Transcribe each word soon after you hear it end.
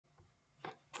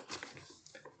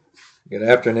Good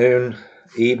afternoon,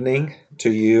 evening to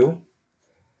you.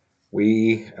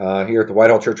 We here at the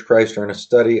Whitehall Church of Christ are in a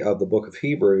study of the book of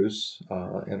Hebrews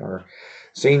in our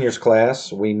seniors class.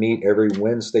 We meet every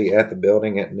Wednesday at the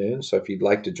building at noon. So if you'd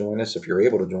like to join us, if you're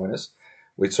able to join us,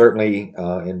 we'd certainly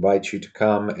invite you to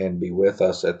come and be with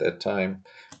us at that time.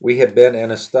 We have been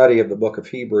in a study of the book of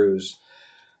Hebrews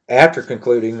after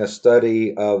concluding the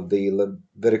study of the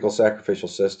Levitical sacrificial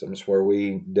systems, where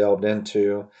we delved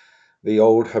into the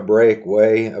old Hebraic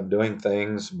way of doing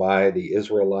things by the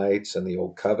Israelites and the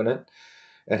Old Covenant,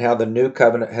 and how the New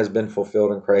Covenant has been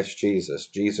fulfilled in Christ Jesus.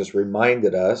 Jesus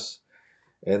reminded us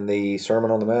in the Sermon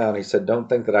on the Mount, he said, "Don't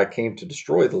think that I came to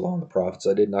destroy the law and the prophets.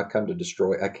 I did not come to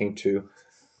destroy, I came to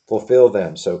fulfill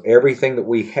them." So everything that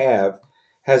we have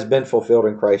has been fulfilled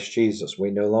in Christ Jesus. We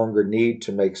no longer need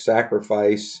to make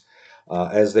sacrifice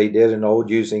as they did in old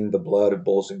using the blood of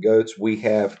bulls and goats. We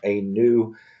have a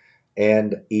new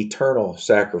and eternal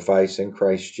sacrifice in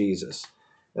Christ Jesus.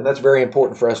 And that's very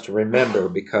important for us to remember,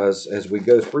 because as we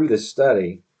go through this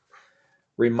study,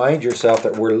 remind yourself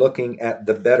that we're looking at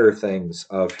the better things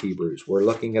of Hebrews. We're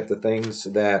looking at the things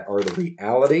that are the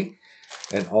reality,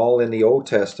 and all in the Old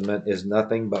Testament is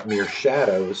nothing but mere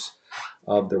shadows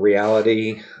of the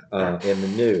reality in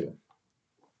the New.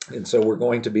 And so we're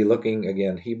going to be looking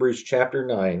again, Hebrews chapter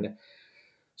 9.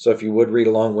 So if you would read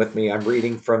along with me, I'm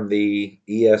reading from the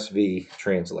ESV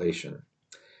translation.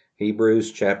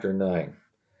 Hebrews chapter 9.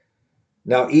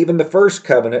 Now, even the first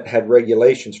covenant had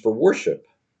regulations for worship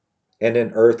and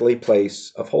an earthly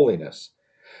place of holiness.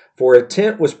 For a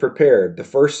tent was prepared, the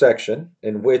first section,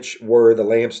 in which were the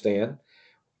lampstand,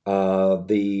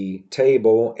 the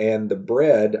table, and the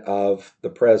bread of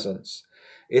the presence.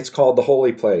 It's called the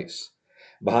holy place.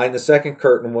 Behind the second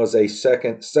curtain was a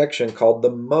second section called the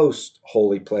most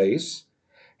holy place,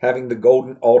 having the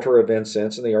golden altar of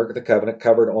incense and the Ark of the Covenant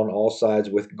covered on all sides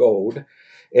with gold,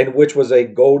 in which was a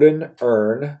golden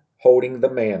urn holding the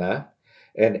manna,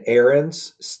 and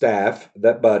Aaron's staff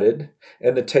that budded,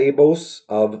 and the tables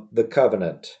of the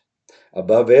covenant.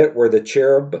 Above it were the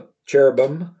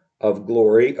cherubim of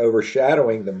glory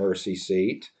overshadowing the mercy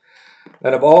seat.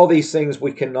 And of all these things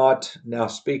we cannot now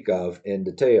speak of in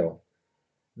detail.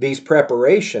 These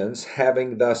preparations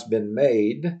having thus been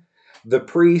made, the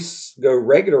priests go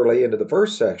regularly into the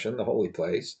first section, the holy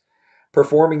place,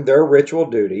 performing their ritual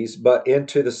duties, but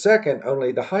into the second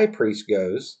only the high priest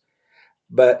goes,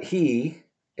 but he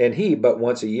but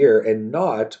once a year, and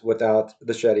not without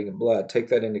the shedding of blood. Take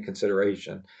that into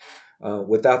consideration.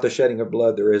 Without the shedding of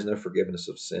blood, there is no forgiveness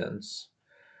of sins,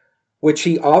 which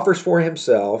he offers for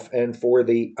himself and for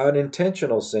the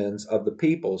unintentional sins of the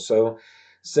people. So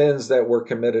sins that were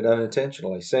committed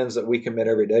unintentionally, sins that we commit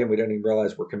every day and we don't even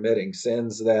realize we're committing,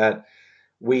 sins that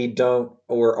we don't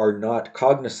or are not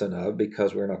cognizant of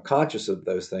because we're not conscious of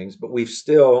those things, but we've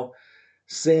still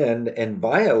sinned and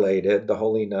violated the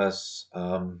holiness,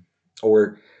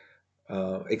 or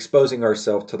exposing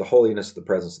ourselves to the holiness of the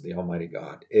presence of the Almighty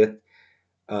God.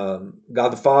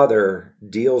 God the Father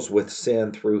deals with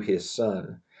sin through his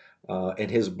Son,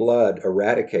 and his blood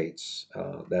eradicates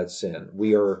that sin.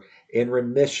 We are in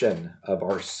remission of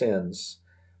our sins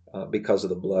because of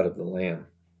the blood of the Lamb.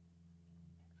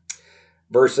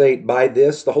 Verse 8, by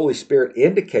this the Holy Spirit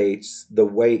indicates the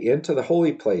way into the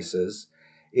holy places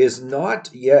is not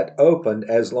yet opened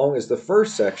as long as the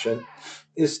first section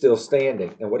is still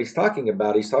standing. And what he's talking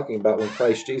about when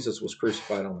Christ Jesus was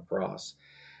crucified on the cross.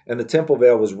 And the temple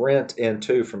veil was rent in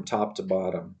two from top to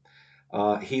bottom.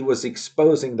 He was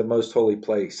exposing the most holy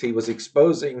place. He was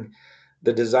exposing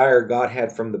the desire God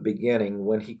had from the beginning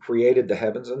when he created the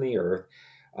heavens and the earth.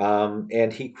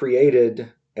 And he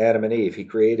created Adam and Eve. He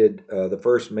created the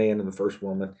first man and the first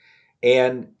woman.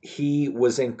 And he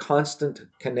was in constant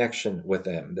connection with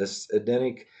them. This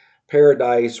Edenic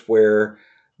paradise where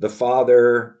the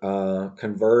Father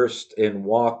conversed and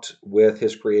walked with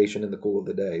his creation in the cool of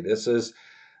the day. This is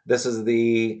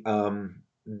the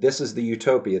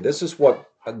utopia. This is what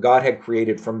God had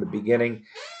created from the beginning,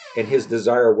 and his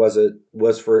desire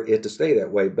was for it to stay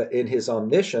that way. But in his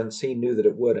omniscience, he knew that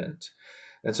it wouldn't.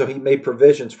 And so he made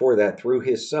provisions for that through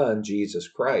his Son, Jesus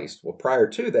Christ. Well, prior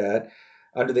to that,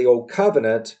 under the old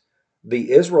covenant,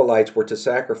 the Israelites were to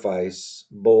sacrifice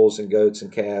bulls and goats and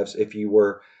calves. If you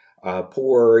were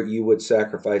poor, you would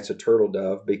sacrifice a turtle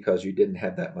dove because you didn't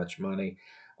have that much money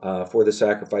for the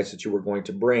sacrifice that you were going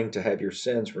to bring to have your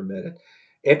sins remitted.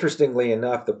 Interestingly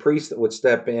enough, the priest that would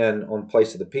step in on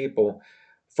place of the people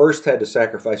first had to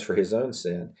sacrifice for his own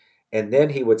sin, and then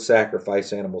he would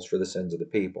sacrifice animals for the sins of the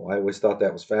people. I always thought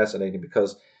that was fascinating,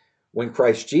 because when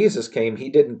Christ Jesus came, he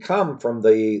didn't come from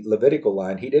the Levitical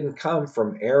line. He didn't come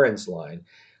from Aaron's line.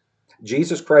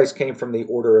 Jesus Christ came from the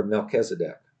order of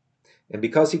Melchizedek. And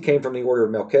because he came from the order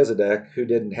of Melchizedek, who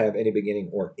didn't have any beginning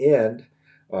or end,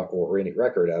 or any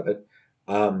record of it,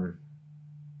 um,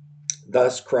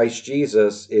 thus Christ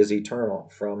Jesus is eternal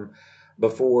from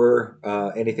before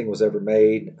anything was ever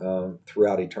made,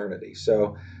 throughout eternity.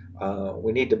 So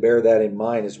we need to bear that in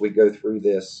mind as we go through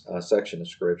this section of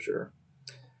Scripture.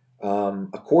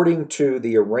 According to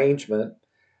the arrangement,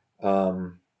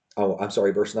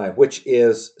 verse 9, which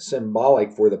is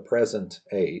symbolic for the present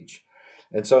age.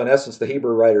 And so, in essence, the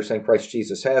Hebrew writer saying Christ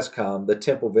Jesus has come. The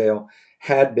temple veil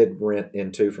had been rent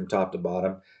in two from top to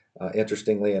bottom.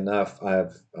 Interestingly enough,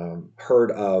 I've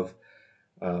heard of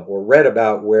or read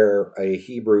about where a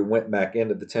Hebrew went back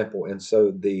into the temple and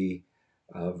sewed the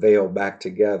veil back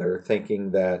together,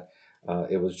 thinking that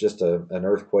it was just an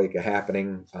earthquake, a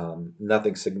happening,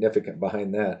 nothing significant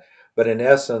behind that. But in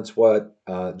essence, what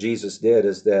Jesus did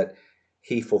is that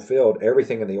he fulfilled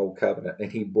everything in the old covenant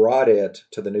and he brought it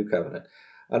to the new covenant.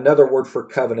 Another word for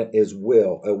covenant is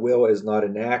will. A will is not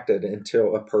enacted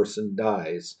until a person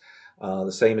dies.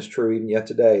 The same is true even yet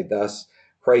today. Thus,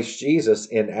 Christ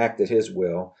Jesus enacted his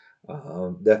will,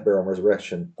 death, burial, and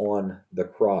resurrection on the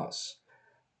cross.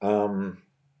 And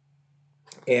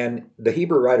the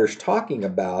Hebrew writer's talking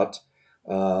about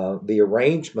the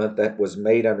arrangement that was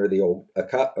made under the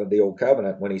old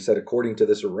covenant when he said, according to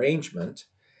this arrangement,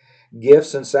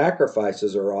 gifts and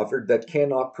sacrifices are offered that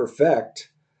cannot perfect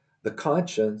the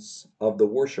conscience of the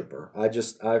worshiper.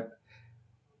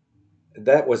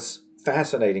 That was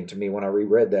fascinating to me when I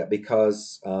reread that,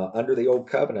 because under the old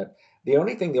covenant, the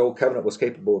only thing the old covenant was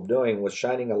capable of doing was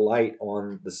shining a light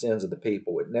on the sins of the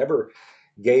people. It never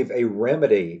gave a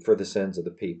remedy for the sins of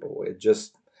the people. It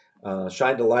just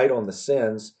shined a light on the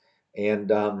sins, and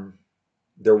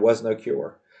there was no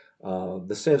cure.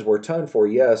 The sins were atoned for,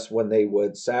 yes, when they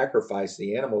would sacrifice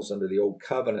the animals under the old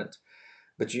covenant.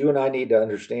 But you and I need to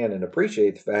understand and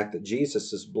appreciate the fact that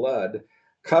Jesus' blood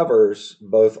covers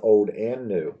both old and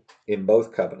new in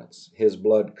both covenants. His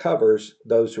blood covers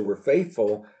those who were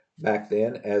faithful back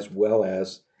then as well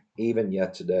as even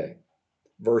yet today.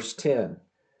 Verse 10,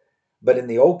 but in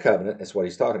the old covenant, that's what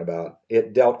he's talking about,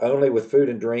 it dealt only with food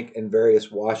and drink and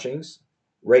various washings,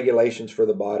 regulations for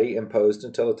the body imposed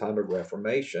until the time of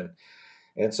Reformation.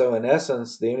 And so, in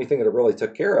essence, the only thing that it really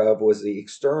took care of was the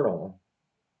external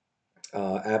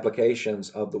applications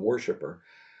of the worshiper.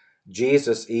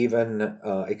 Jesus even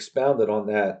expounded on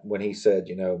that when he said,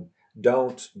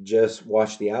 don't just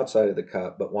wash the outside of the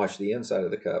cup, but wash the inside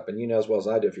of the cup. And you know as well as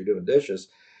I do, if you're doing dishes,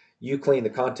 you clean the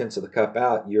contents of the cup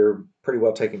out, you're pretty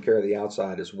well taking care of the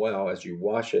outside as well as you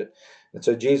wash it. And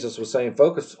so Jesus was saying,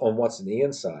 focus on what's in the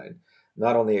inside,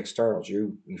 not on the externals.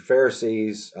 You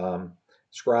Pharisees,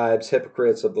 scribes,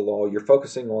 hypocrites of the law, you're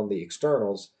focusing on the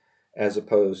externals as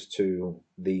opposed to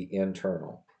the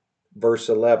internal. Verse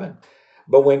 11,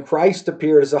 but when Christ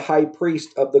appeared as a high priest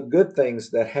of the good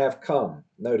things that have come,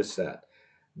 notice that,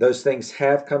 those things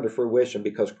have come to fruition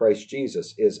because Christ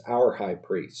Jesus is our high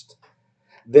priest.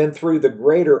 Then through the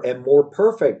greater and more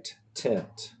perfect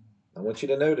tent, I want you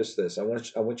to notice this. I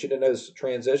want you to notice the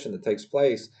transition that takes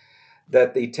place,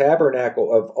 that the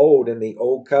tabernacle of old in the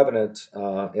old covenant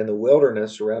in the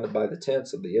wilderness surrounded by the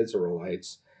tents of the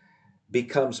Israelites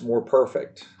becomes more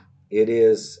perfect. It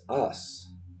is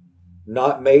us,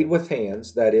 not made with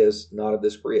hands, that is, not of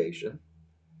this creation.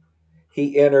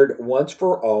 He entered once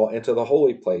for all into the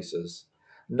holy places,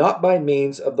 not by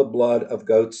means of the blood of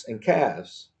goats and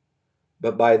calves,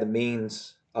 but by the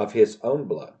means of his own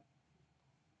blood.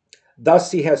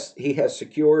 Thus he has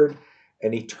secured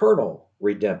an eternal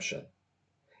redemption.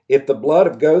 If the blood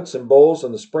of goats and bulls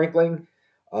and the sprinkling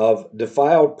of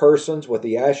defiled persons with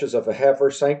the ashes of a heifer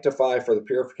sanctify for the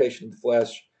purification of the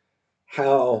flesh,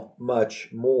 how much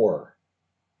more,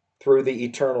 through the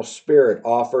eternal Spirit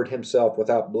offered himself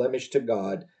without blemish to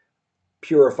God,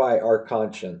 purify our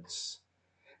conscience.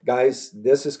 Guys,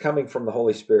 this is coming from the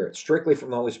Holy Spirit, strictly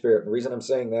from the Holy Spirit. And the reason I'm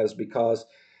saying that is because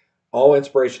all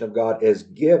inspiration of God is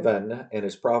given and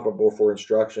is profitable for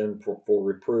instruction, for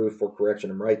reproof, for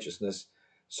correction and righteousness,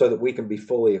 so that we can be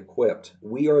fully equipped.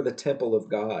 We are the temple of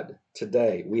God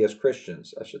today. We as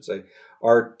Christians, I should say,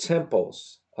 are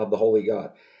temples of the Holy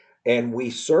God. And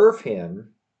we serve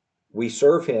him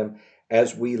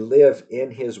as we live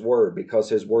in his word, because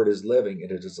his word is living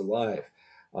and it is alive.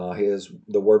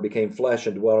 The word became flesh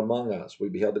and dwelt among us. We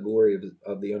beheld the glory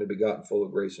of the only begotten, full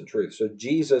of grace and truth. So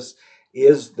Jesus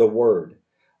is the word.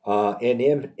 And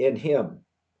in him,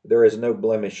 there is no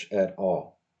blemish at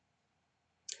all.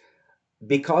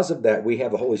 Because of that, we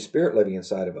have the Holy Spirit living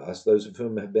inside of us, those of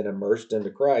whom have been immersed into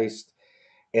Christ.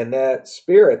 And that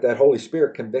Spirit, that Holy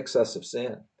Spirit, convicts us of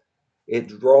sin. It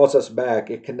draws us back.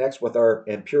 It connects with our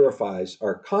and purifies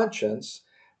our conscience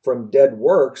from dead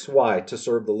works. Why? To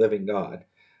serve the living God.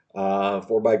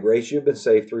 For by grace you have been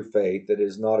saved through faith. That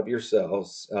is not of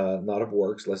yourselves, not of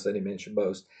works, lest any man should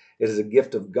boast. It is a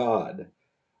gift of God.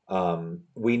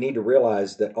 We need to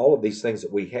realize that all of these things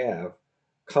that we have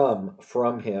come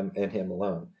from Him and Him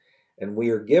alone. And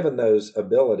we are given those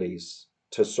abilities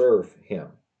to serve Him.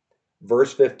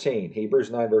 Verse 15,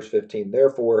 Hebrews 9, verse 15.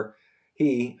 Therefore,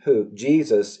 He who,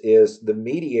 Jesus, is the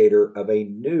mediator of a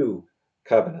new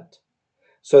covenant,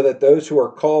 so that those who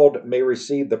are called may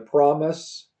receive the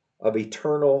promise of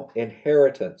eternal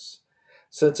inheritance,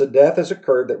 since a death has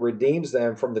occurred that redeems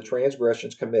them from the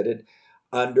transgressions committed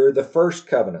under the first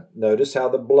covenant. Notice how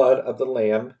the blood of the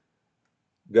Lamb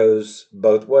goes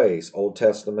both ways, Old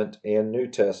Testament and New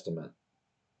Testament.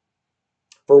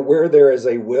 For where there is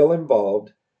a will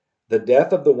involved, the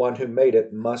death of the one who made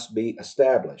it must be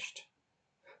established.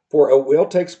 For a will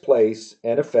takes place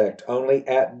and effect only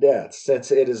at death,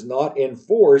 since it is not in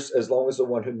force as long as the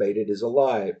one who made it is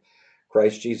alive.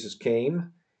 Christ Jesus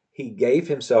came. He gave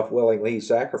himself willingly. He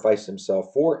sacrificed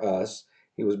himself for us.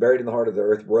 He was buried in the heart of the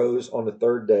earth, rose on the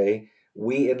third day.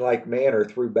 We, in like manner,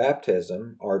 through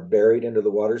baptism, are buried into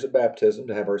the waters of baptism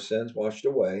to have our sins washed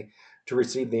away, to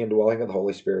receive the indwelling of the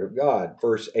Holy Spirit of God.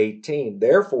 Verse 18,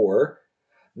 therefore,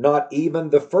 not even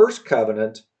the first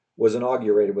covenant was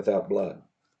inaugurated without blood.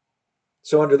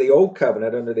 So under the Old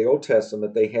Covenant, under the Old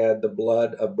Testament, they had the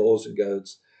blood of bulls and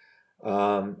goats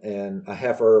and a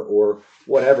heifer or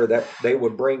whatever that they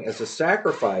would bring as a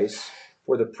sacrifice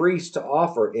for the priest to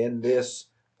offer in this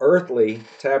earthly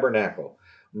tabernacle.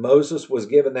 Moses was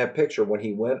given that picture when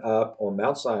he went up on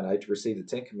Mount Sinai to receive the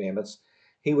Ten Commandments.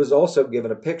 He was also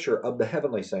given a picture of the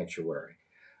heavenly sanctuary.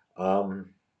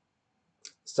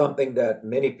 Something that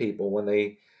many people, when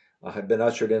they have been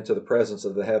ushered into the presence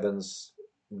of the heavens,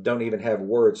 don't even have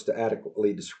words to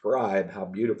adequately describe how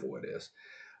beautiful it is.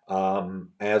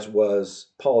 As was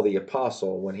Paul the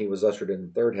Apostle when he was ushered in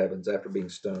the third heavens after being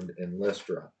stoned in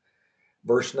Lystra.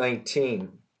 Verse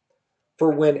 19,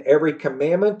 for when every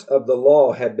commandment of the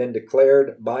law had been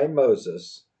declared by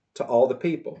Moses to all the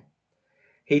people,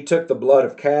 he took the blood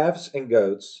of calves and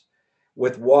goats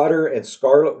with water and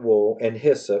scarlet wool and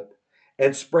hyssop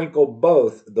and sprinkled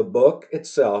both the book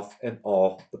itself and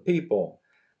all the people,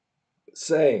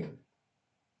 saying,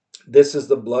 this is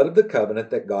the blood of the covenant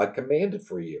that God commanded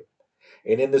for you.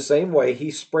 And in the same way,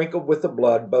 he sprinkled with the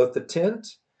blood both the tent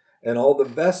and all the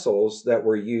vessels that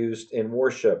were used in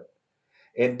worship.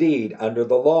 Indeed, under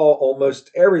the law,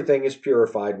 almost everything is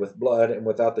purified with blood, and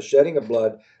without the shedding of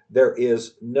blood, there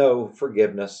is no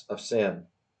forgiveness of sin.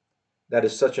 That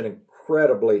is such an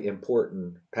incredibly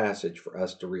important passage for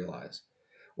us to realize.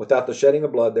 Without the shedding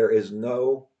of blood, there is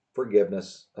no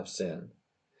forgiveness of sin.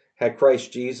 Had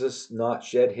Christ Jesus not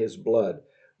shed his blood,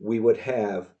 we would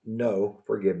have no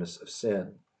forgiveness of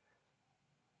sin.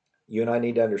 You and I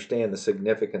need to understand the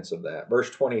significance of that.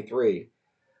 Verse 23,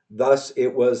 thus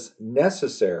it was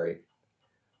necessary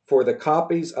for the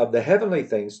copies of the heavenly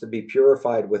things to be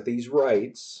purified with these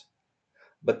rites,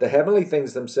 but the heavenly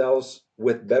things themselves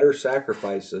with better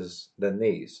sacrifices than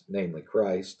these, namely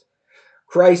Christ.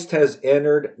 Christ has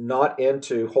entered not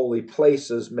into holy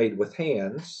places made with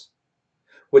hands,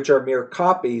 which are mere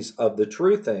copies of the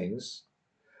true things,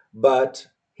 but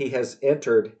he has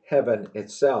entered heaven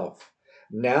itself,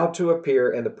 now to appear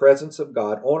in the presence of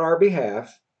God on our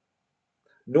behalf,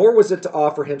 nor was it to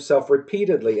offer himself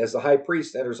repeatedly as the high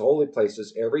priest enters holy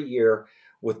places every year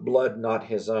with blood not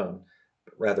his own,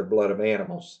 but rather blood of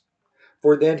animals.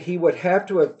 For then he would have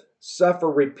to have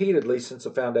suffered repeatedly since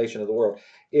the foundation of the world.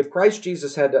 If Christ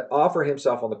Jesus had to offer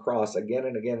himself on the cross again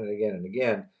and again and again and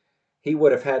again, he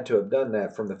would have had to have done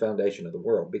that from the foundation of the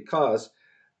world, because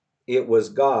it was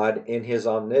God in his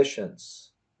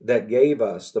omniscience that gave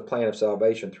us the plan of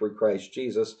salvation through Christ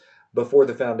Jesus before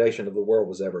the foundation of the world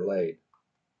was ever laid.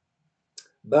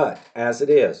 But as it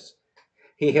is,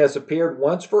 he has appeared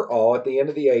once for all at the end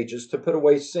of the ages to put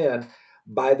away sin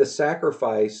by the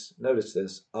sacrifice, notice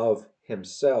this, of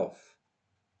himself.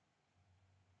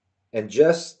 And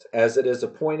just as it is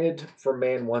appointed for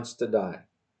man once to die,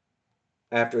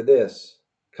 after this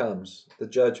comes the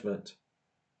judgment.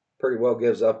 Pretty well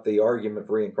gives up the argument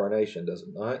for reincarnation, does it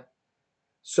not?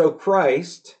 So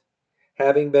Christ,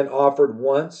 having been offered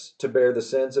once to bear the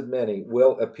sins of many,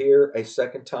 will appear a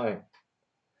second time,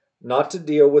 not to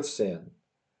deal with sin,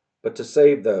 but to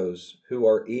save those who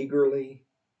are eagerly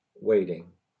waiting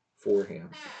for him.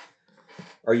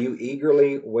 Are you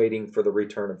eagerly waiting for the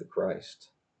return of the Christ?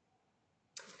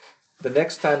 The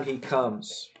next time he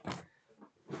comes,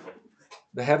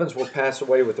 the heavens will pass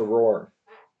away with a roar.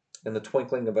 in the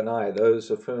twinkling of an eye.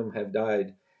 Those of whom have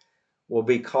died will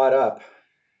be caught up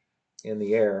in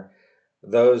the air.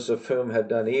 Those of whom have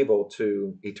done evil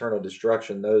to eternal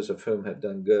destruction, those of whom have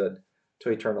done good to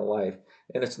eternal life.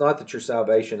 And it's not that your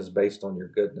salvation is based on your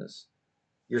goodness.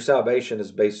 Your salvation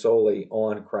is based solely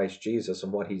on Christ Jesus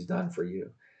and what he's done for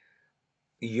you.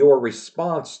 Your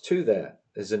response to that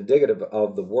is indicative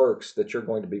of the works that you're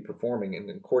going to be performing. And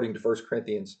according to 1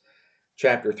 Corinthians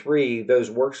chapter 3,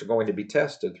 those works are going to be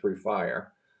tested through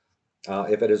fire.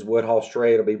 If it is wood hauled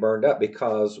straight, it'll be burned up,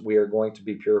 because we are going to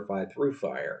be purified through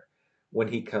fire when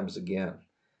he comes again.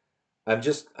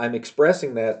 I'm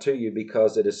expressing that to you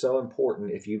because it is so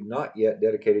important. If you've not yet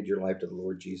dedicated your life to the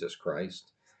Lord Jesus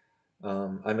Christ,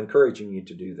 I'm encouraging you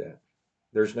to do that.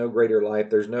 There's no greater life,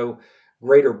 there's no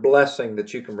greater blessing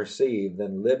that you can receive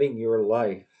than living your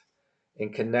life in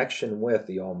connection with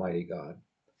the Almighty God.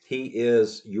 He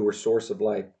is your source of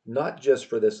life, not just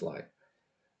for this life,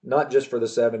 not just for the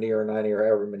 70 or 90 or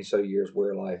however many so years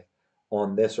we're alive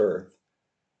on this earth,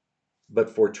 but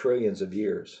for trillions of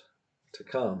years to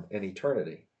come in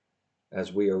eternity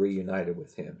as we are reunited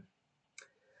with him.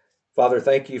 Father,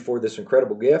 thank you for this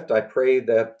incredible gift. I pray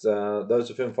that those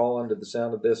of whom fall under the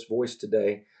sound of this voice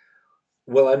today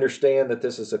will understand that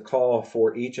this is a call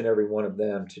for each and every one of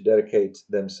them to dedicate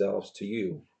themselves to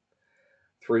you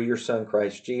through your Son,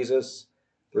 Christ Jesus,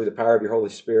 through the power of your Holy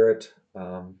Spirit.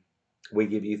 We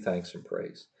give you thanks and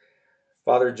praise.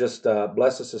 Father, just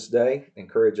bless us this day.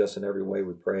 Encourage us in every way,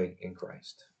 we pray in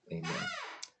Christ. Amen.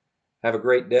 Have a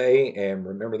great day, and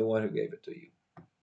remember the one who gave it to you.